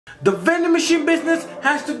The vending machine business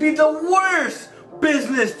has to be the worst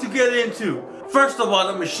business to get into. First of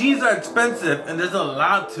all, the machines are expensive and there's a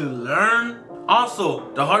lot to learn.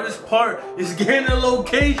 Also, the hardest part is getting a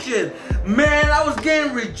location. Man, I was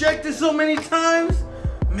getting rejected so many times.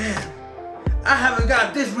 Man, I haven't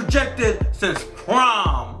got this rejected since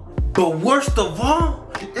prom. But worst of all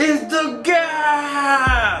is the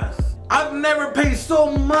gas. I've never paid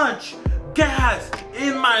so much gas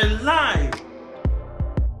in my life.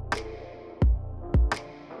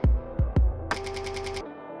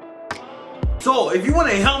 So if you want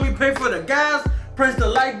to help me pay for the gas, press the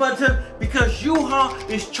like button because U-Haul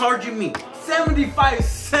is charging me 75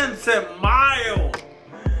 cents a mile.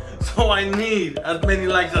 So I need as many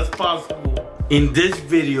likes as possible. In this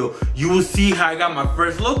video, you will see how I got my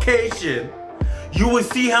first location. You will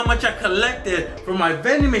see how much I collected from my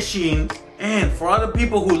vending machines. And for all the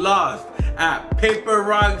people who lost at paper,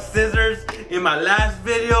 rock, scissors in my last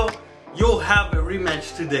video, you'll have a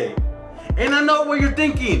rematch today. And I know what you're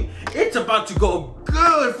thinking. It's about to go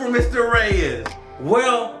good for Mr. Reyes.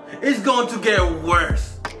 Well, it's going to get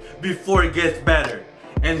worse before it gets better.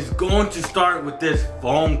 And it's going to start with this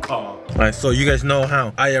phone call. Alright, so you guys know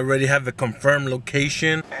how I already have a confirmed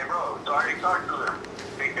location. Hey bro, so I already talked to them.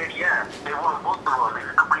 They said yeah, they want both of them.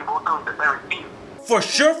 They could bring both of them to 17. For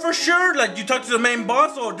sure? Like you talked to the main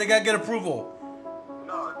boss or they gotta get approval?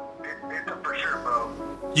 No, it's for sure,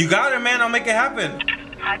 bro. You got it, man. I'll make it happen.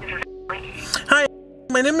 Hi,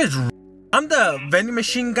 my name is I'm the vending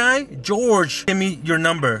machine guy. George, give me your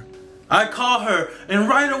number. I call her and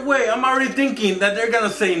right away I'm already thinking that they're gonna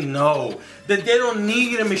say no. That they don't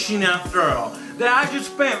need a machine after all. That I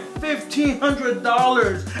just spent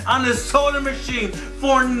 $1,500 on a soda machine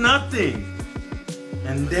for nothing.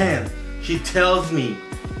 And then she tells me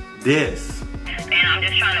this. And I'm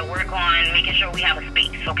just trying to work on making sure we have a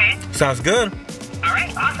space, okay? Sounds good.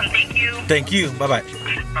 Alright, awesome, thank you. Thank you, bye-bye.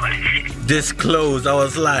 This closed, I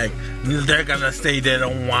was like, they're gonna say they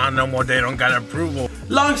don't want them or they don't got approval.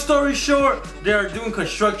 Long story short, they are doing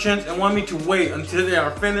constructions and want me to wait until they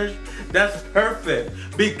are finished. That's perfect,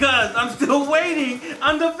 because I'm still waiting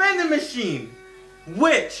on the vending machine,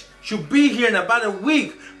 which should be here in about a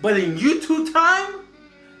week, but in YouTube time,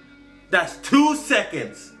 that's 2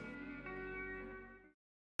 seconds.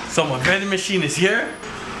 So my vending machine is here.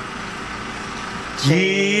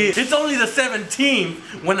 Yeah, it's only the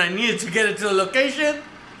 17th when I needed to get it to the location,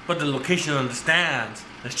 but the location understands.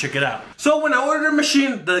 Let's check it out. So when I ordered the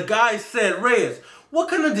machine, the guy said, Reyes, what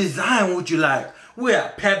kind of design would you like? We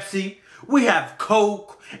have Pepsi, we have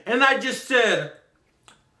Coke, and I just said,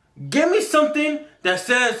 give me something that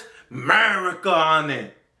says America on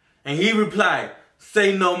it. And he replied,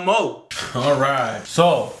 say no more. All right,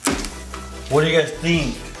 so what do you guys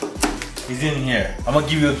think is in here? I'm gonna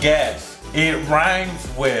give you a guess. It rhymes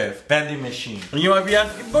with vending machine. And you might be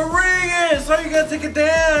asking, but Reyes, how you gonna take it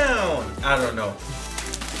down? I don't know.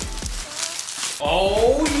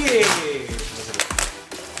 Oh yeah.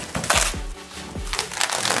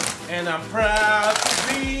 And I'm proud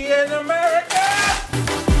to be in America.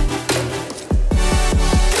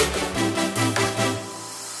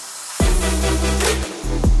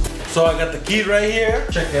 So I got the key right here.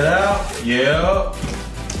 Check it out. Yep.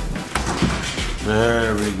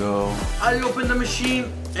 There we go. I opened the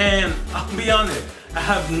machine and I'll be honest, I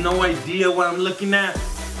have no idea what I'm looking at.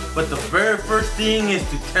 But the very first thing is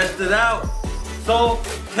to test it out. So,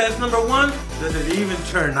 test number 1, does it even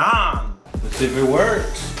turn on? Let's see if it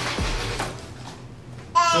works.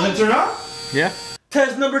 Does it turn on? Yeah.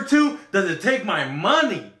 Test number 2, does it take my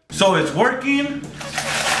money? So it's working.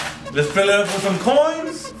 Let's fill it up with some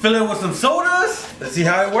coins, fill it with some sodas. Let's see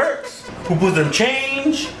how it works. We'll put some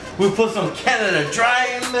change. We'll put some Canada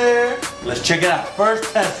Dry in there. Let's check it out.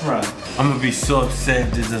 First test run. I'm gonna be so upset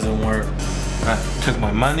if this doesn't work. I took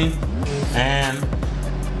my money and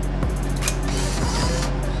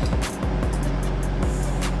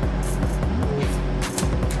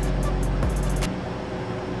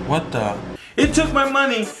what the? It took my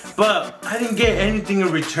money, but I didn't get anything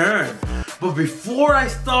in return. But before I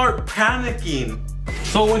start panicking,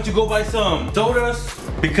 so I went to go buy some sodas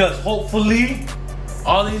because hopefully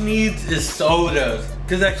all he needs is sodas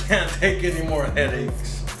because I can't take any more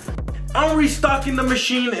headaches. I'm restocking the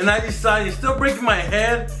machine and I decided, still breaking my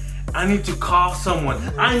head, I need to call someone.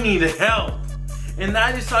 I need help. And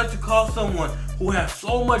I decided to call someone who has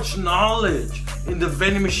so much knowledge in the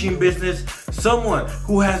vending machine business, someone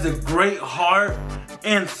who has a great heart,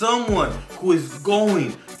 and someone who is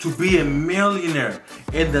going to be a millionaire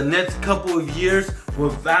in the next couple of years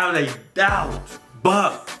without a doubt.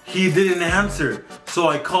 but he didn't answer. So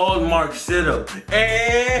I called Mark Sitto.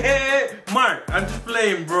 Hey, Mark, I'm just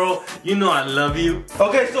playing, bro. You know I love you.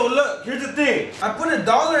 Okay, so look, here's the thing. I put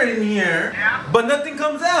 $1 in here, but nothing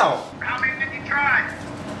comes out. How many did you try?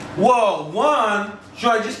 Whoa, one.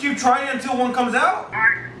 Should I just keep trying until one comes out?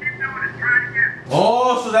 Alright, just keep doing it. Try it again.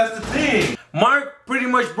 Oh, so that's the thing. Mark pretty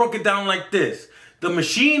much broke it down like this. The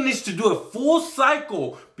machine needs to do a full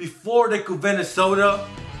cycle before they could vend a soda.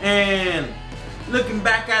 And looking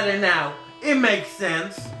back at it now, it makes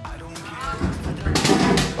sense.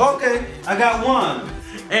 Okay, I got one.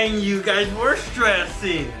 And you guys were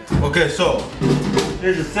stressing. Okay, so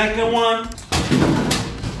here's the second one.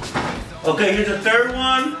 Okay, here's the third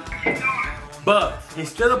one. But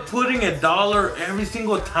instead of putting $1 every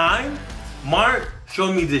single time, Mark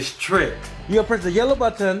showed me this trick. You gotta press the yellow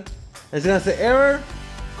button. It's gonna say error,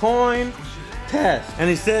 coin, test. And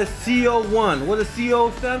it says CO1. What does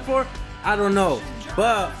CO stand for? I don't know.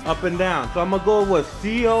 But up and down. So I'm gonna go with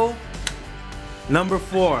CO number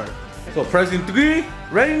 4. So pressing 3.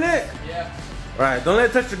 Ready, Nick? Yeah. Alright, don't let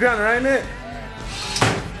it touch the ground, alright, Nick?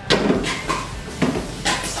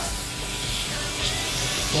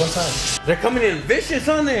 One time. They're coming in vicious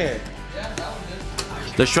on it. Yeah, that one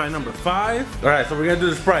did. Let's try number 5. Alright, so we're gonna do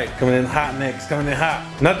the Sprite. Coming in hot next, coming in hot.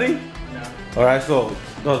 Nothing? No. Alright, so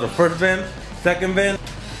that was the first vent, second vent.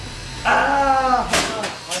 Ah! My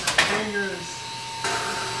fingers.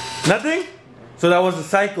 Nothing? So that was the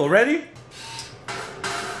cycle. Ready?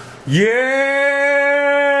 Yeah!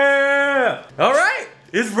 Alright,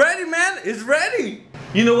 it's ready, man. It's ready.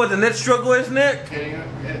 You know what the next struggle is, Nick? Getting it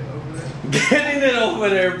over there. Getting it over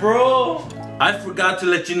there, bro. I forgot to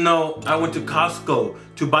let you know I went to Costco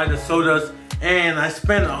to buy the sodas and I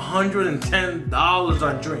spent $110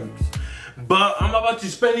 on drinks. But I'm about to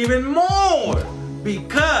spend even more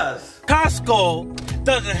because Costco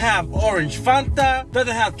doesn't have orange Fanta,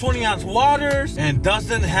 doesn't have 20-ounce waters, and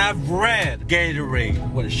doesn't have red Gatorade.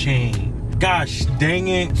 What a shame. Gosh dang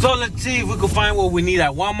it. So let's see if we can find what we need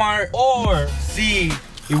at Walmart or see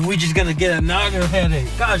if we just gonna get another headache.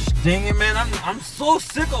 Gosh dang it, man. I'm so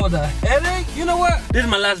sick of the headache. You know what? This is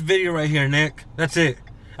my last video right here, Nick. That's it.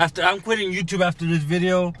 I'm quitting YouTube after this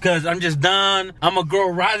video because I'm just done. I'm gonna grow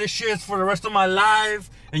radishes for the rest of my life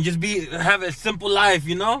and just have a simple life,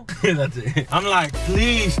 you know? That's it. I'm like,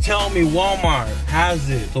 please tell me Walmart has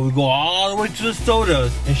it. So we go all the way to the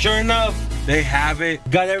sodas, and sure enough, they have it.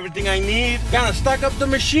 Got everything I need. Gotta stock up the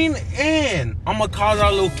machine, and I'm gonna call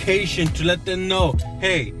our location to let them know,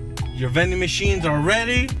 hey, your vending machines are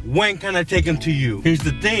ready. When can I take them to you? Here's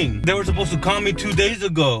the thing. They were supposed to call me 2 days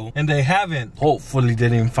ago, and they haven't. Hopefully they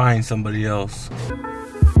didn't find somebody else.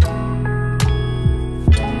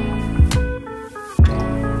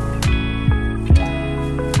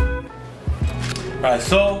 Alright,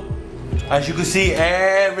 so as you can see,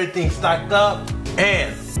 everything's stocked up.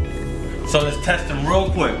 And so let's test them real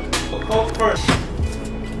quick. Coke first.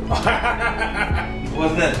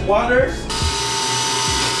 What's that? Waters?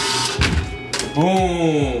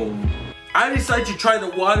 Boom. I decided to try the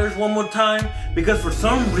waters one more time because for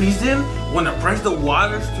some reason, when I press the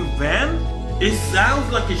waters to vent, it sounds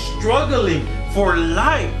like it's struggling for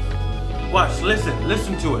life. Watch, listen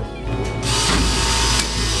to it.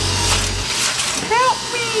 Help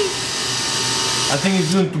me! I think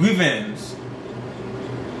it's doing 3 vents.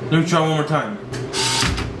 Let me try one more time.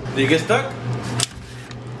 Did you get stuck?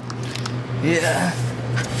 Yeah.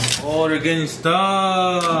 Oh, they're getting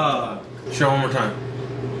stuck. Try one more time.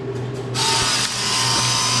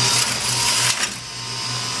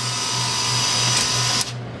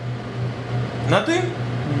 Nothing?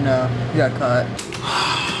 No, you got caught.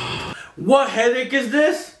 What headache is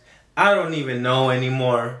this? I don't even know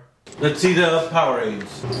anymore. Let's see the Powerades.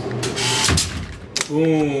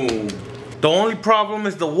 Boom. The only problem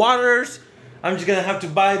is the waters. I'm just gonna have to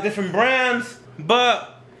buy different brands.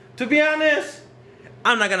 But to be honest,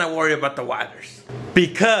 I'm not gonna worry about the waters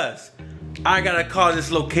because I gotta call this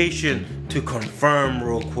location to confirm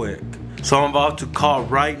real quick. So I'm about to call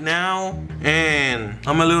right now, and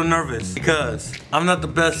I'm a little nervous because I'm not the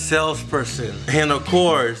best salesperson. And of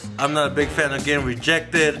course, I'm not a big fan of getting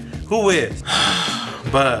rejected. Who is?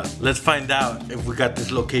 But let's find out if we got this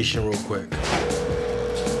location real quick.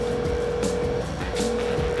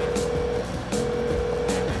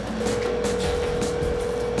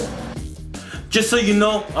 Just so you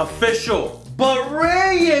know, official. But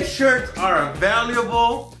Reyes shirts are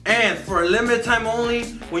available, and for a limited time only,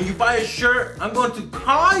 when you buy a shirt, I'm going to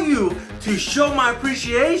call you to show my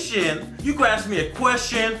appreciation. You could ask me a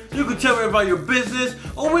question, you could tell me about your business,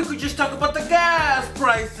 or we could just talk about the gas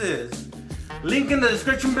prices. Link in the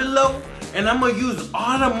description below, and I'm gonna use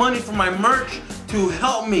all the money from my merch to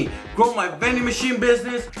help me grow my vending machine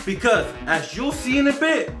business because, as you'll see in a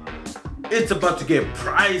bit, it's about to get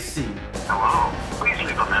pricey. Hello, please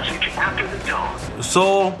leave a message after the tone.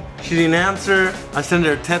 So, she didn't answer. I sent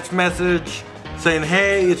her a text message saying,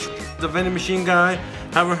 hey, it's the vending machine guy.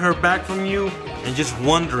 Haven't heard back from you and just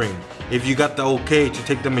wondering if you got the okay to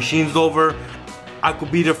take the machines over. I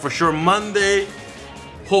could be there for sure Monday.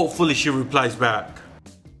 Hopefully she replies back.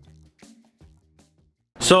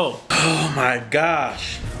 So, oh my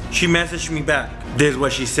gosh. She messaged me back. This is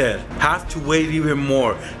what she said. Have to wait even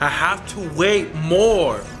more. I have to wait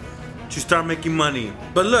more to start making money.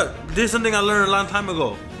 But look, this is something I learned a long time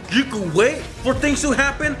ago. You can wait for things to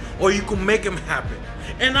happen or you can make them happen.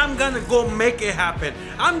 And I'm gonna go make it happen.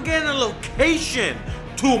 I'm getting a location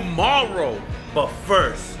tomorrow. But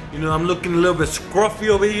first, you know, I'm looking a little bit scruffy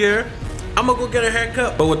over here. I'm gonna go get a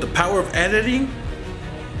haircut. But with the power of editing,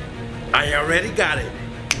 I already got it.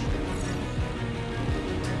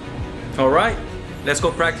 All right, let's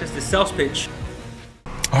go practice the sales pitch.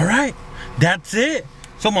 All right, that's it.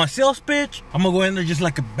 So my sales pitch, I'm gonna go in there just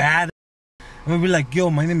like a bad. I'm gonna be like, yo,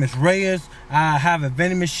 my name is Reyes. I have a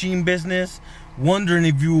vending machine business. Wondering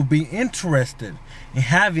if you will be interested in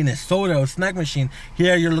having a soda or snack machine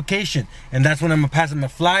here at your location. And that's when I'm gonna pass them a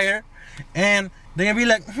flyer. And they're gonna be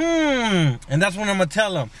like, and that's when I'm gonna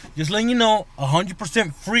tell them, just letting you know,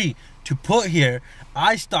 100% free to put here.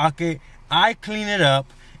 I stock it, I clean it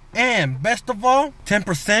up. And best of all,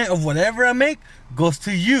 10% of whatever I make goes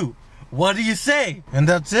to you. What do you say? And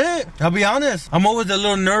that's it. I'll be honest, I'm always a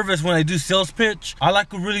little nervous when I do sales pitch. All I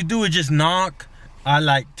could really do is just knock at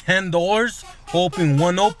like 10 doors, hoping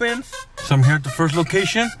one opens. So I'm here at the first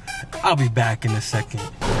location. I'll be back in a second.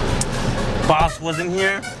 Boss wasn't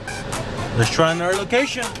here. Let's try another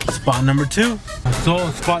location. Spot number 2.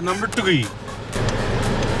 So spot number 3.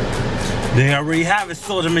 They already have a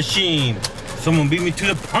soda machine. Someone beat me to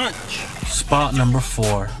the punch. Spot number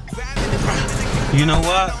 4. You know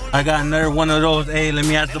what? I got another one of those. Hey, let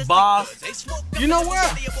me ask the boss. You know what?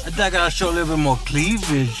 I think I gotta show a little bit more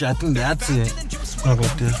cleavage. I think that's it. Look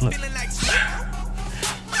at this. Look.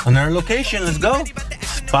 Another location. Let's go.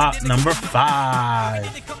 Spot number 5.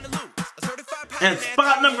 And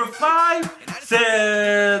spot number 5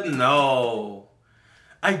 said no.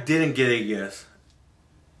 I didn't get a yes.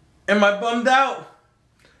 Am I bummed out?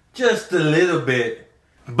 Just a little bit.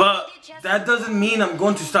 But that doesn't mean I'm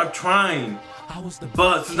going to stop trying.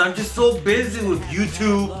 But since I'm just so busy with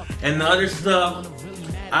YouTube and other stuff,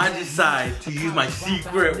 I decide to use my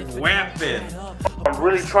secret weapon. I'm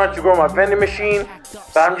really trying to grow my vending machine,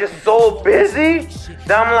 but I'm just so busy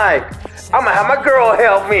that I'm like, I'm gonna have my girl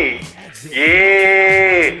help me.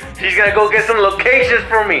 Yeah, she's gonna go get some locations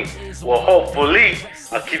for me. Well, hopefully,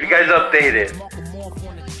 I'll keep you guys updated.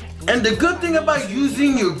 And the good thing about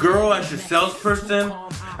using your girl as your salesperson,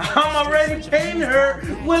 I'm already paying her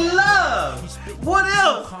with love. What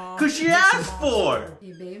else could she ask for?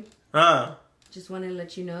 Hey, babe. Just wanted to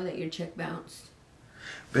let you know that your check bounced.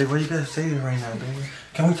 Babe, what you gotta say right now, baby?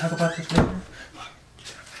 Can we talk about this later?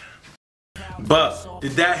 But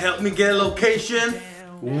did that help me get a location?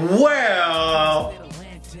 Well,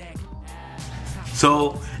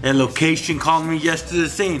 so a location called me yesterday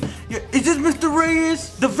saying, is this Mr.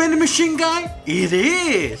 Reyes, the vending machine guy? It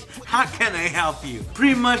is. How can I help you?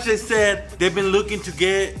 Pretty much they said they've been looking to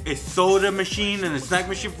get a soda machine and a snack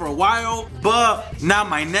machine for a while, but now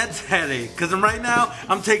my next headache, because right now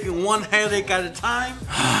I'm taking one headache at a time.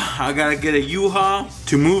 I gotta get a U-Haul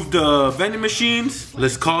to move the vending machines.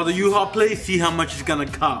 Let's call the U-Haul place, see how much it's gonna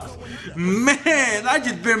cost. Man, I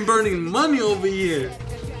just been burning money over here.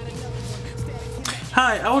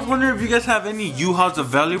 Hi, I was wondering if you guys have any U-Hauls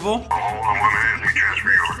available.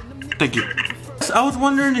 Thank you. I was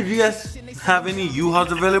wondering if you guys have any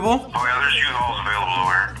U-Hauls available. Oh yeah, there's U-Hauls available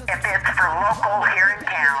over here. If it's for local here in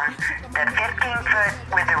town, the 15-foot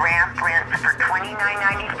with the ramp rents for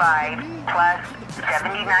 $29.95 plus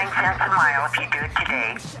 79 cents a mile if you do it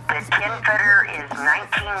today. The 10-footer is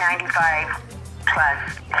 $19.95 plus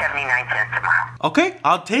 79 cents a mile. Okay,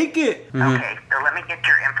 I'll take it. Okay, so let me get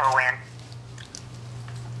your info in.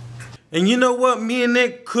 And you know what? Me and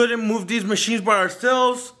Nick couldn't move these machines by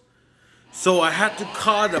ourselves. So I had to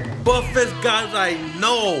call the buffest guys I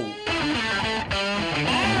know.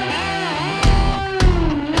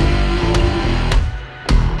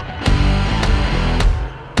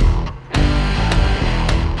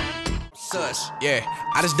 Such, yeah.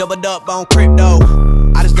 I just doubled up on crypto.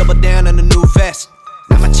 I just doubled down on the new vest.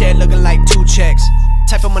 Now my check looking like 2 checks.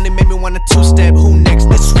 Type of money made me want a 2-step. Who next?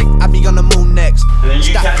 This week I be on the moon next.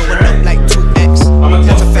 Stock going up like 2x.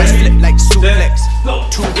 That's a fast flip like suplex.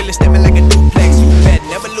 2 really stepping like a duplex. You bet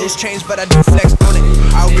never lose change, but I do flex.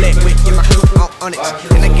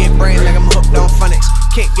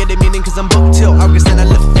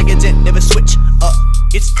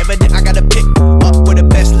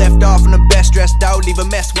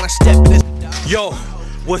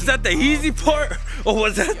 Was that the easy part or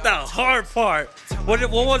was that the hard part? What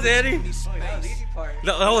was it, Eddie?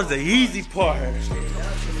 That was the easy part.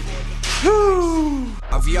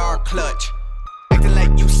 A VR clutch. Acting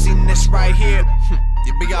like you seen this right here.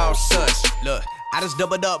 You big all sus. Look, I just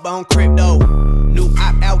doubled up on crypto. New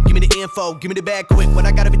app out, give me the info. Give me the bag quick. What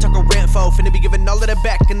I gotta be talking rent for. Finna be giving all of that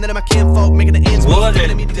back and then my kinfolk making the ends. What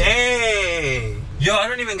a day. Yo, I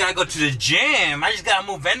don't even gotta go to the gym. I just gotta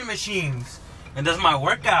move vending machines. And that's my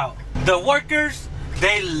workout. The workers,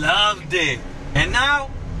 they loved it. And now,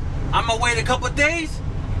 I'm gonna wait a couple days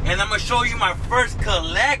and I'm gonna show you my first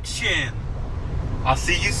collection. I'll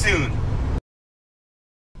see you soon.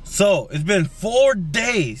 So, it's been 4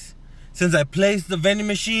 days since I placed the vending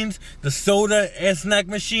machines, the soda and snack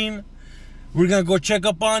machine. We're gonna go check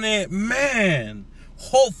up on it. Man,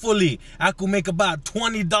 hopefully I could make about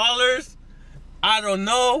 $20. I don't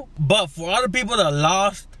know. But for all the people that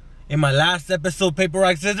lost in my last episode, Paper,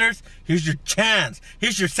 Rock, Scissors, here's your chance.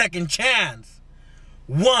 Here's your second chance.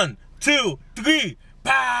 1, 2, 3.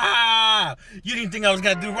 Pow! You didn't think I was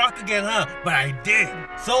gonna do rock again, huh? But I did.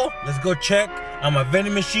 So, let's go check on my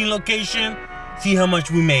vending machine location, see how much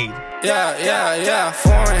we made. Yeah,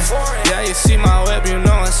 foreign. Yeah, you see my whip, you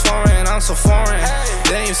know it's foreign. I'm so foreign.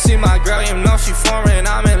 Then you see my girl, you know she foreign.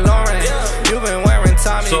 I'm in Lauren. You've been wearing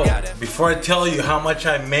Tommy. So, before I tell you how much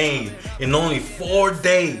I made in only 4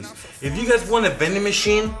 days, if you guys want a vending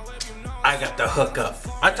machine, I got the hookup.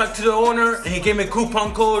 I talked to the owner and he gave me a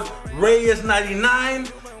coupon code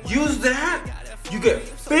Reyes99. Use that. You get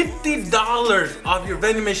 $50 off your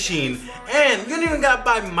vending machine. And you don't even gotta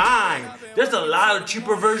buy mine. There's a lot of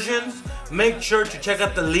cheaper versions. Make sure to check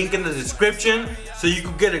out the link in the description so you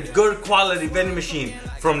can get a good quality vending machine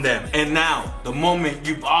from them. And now, the moment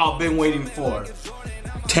you've all been waiting for.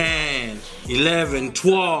 10, 11,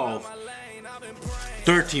 12,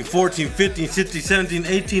 13, 14, 15, 16, 17,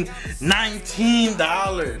 18,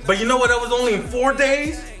 $19. But you know what? That was only in 4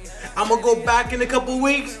 days. I'm gonna go back in a couple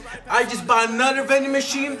weeks. I just bought another vending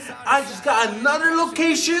machine. I just got another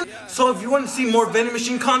location. So if you want to see more vending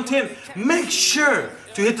machine content, make sure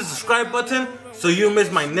to hit the subscribe button so you don't miss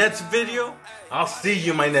my next video. I'll see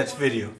you in my next video.